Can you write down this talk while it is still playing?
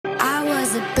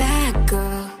was a bad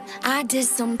girl, I did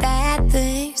some bad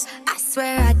things. I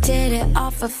swear I did it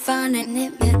all for fun and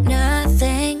it meant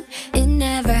nothing. It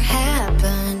never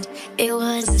happened, it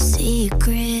was a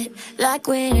secret. Like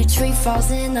when a tree falls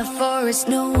in the forest,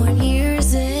 no one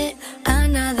hears it.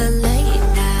 Another late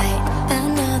night,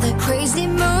 another crazy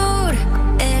mood,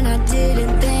 and I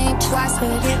didn't think twice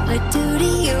what it would do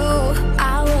to you.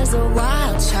 I was a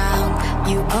wild child,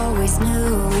 you always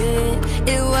knew it.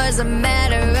 It was a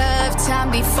matter of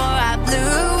time before I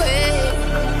blew it.